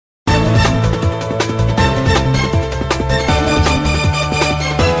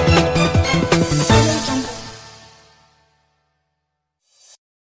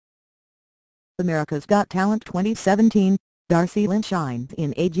America's Got Talent 2017, Darci Lynne shines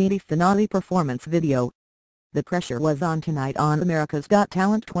in AGT finale performance video. The pressure was on tonight on America's Got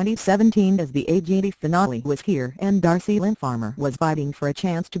Talent 2017 as the AGT finale was here and Darci Lynne Farmer was fighting for a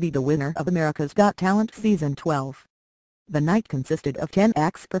chance to be the winner of America's Got Talent Season 12. The night consisted of 10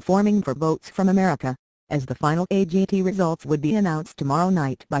 acts performing for votes from America, as the final AGT results would be announced tomorrow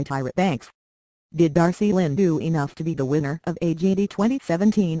night by Tyra Banks. Did Darci Lynne do enough to be the winner of AGT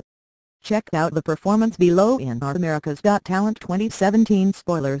 2017? Check out the performance below in our America's Got Talent 2017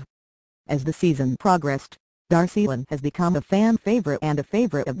 spoilers. As the season progressed, Darci Lynne has become a fan favorite and a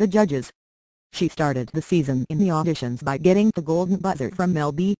favorite of the judges. She started the season in the auditions by getting the golden buzzer from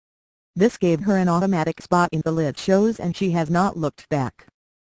Mel B. This gave her an automatic spot in the live shows and she has not looked back.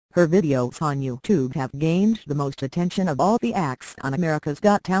 Her videos on YouTube have gained the most attention of all the acts on America's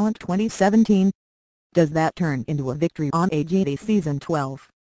Got Talent 2017. Does that turn into a victory on AGT Season 12?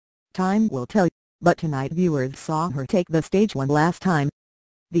 Time will tell, but tonight viewers saw her take the stage one last time.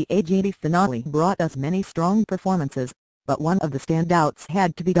 The AGT finale brought us many strong performances, but one of the standouts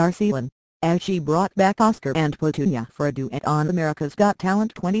had to be Darci Lynne, as she brought back Oscar and Petunia for a duet on America's Got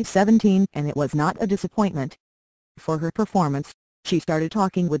Talent 2017 and it was not a disappointment. For her performance, she started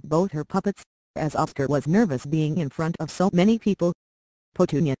talking with both her puppets, as Oscar was nervous being in front of so many people.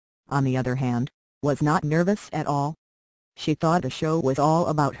 Petunia, on the other hand, was not nervous at all. She thought the show was all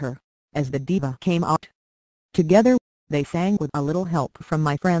about her, as the diva came out. Together, they sang With a Little Help from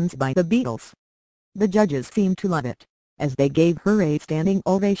My Friends by the Beatles. The judges seemed to love it, as they gave her a standing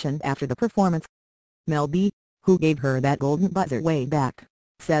ovation after the performance. Mel B, who gave her that golden buzzer way back,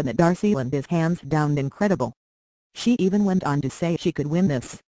 said that Darci Lynne is hands down incredible. She even went on to say she could win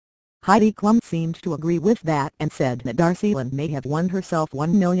this. Heidi Klum seemed to agree with that and said that Darci Lynne may have won herself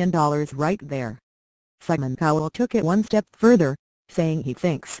 $1 million right there. Simon Cowell took it one step further, saying he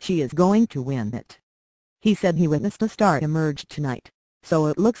thinks she is going to win it. He said he witnessed a star emerge tonight, so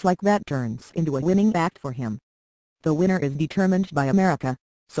it looks like that turns into a winning act for him. The winner is determined by America,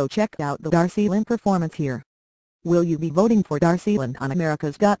 so check out the Darci Lynne performance here. Will you be voting for Darci Lynne on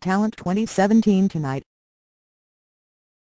America's Got Talent 2017 tonight?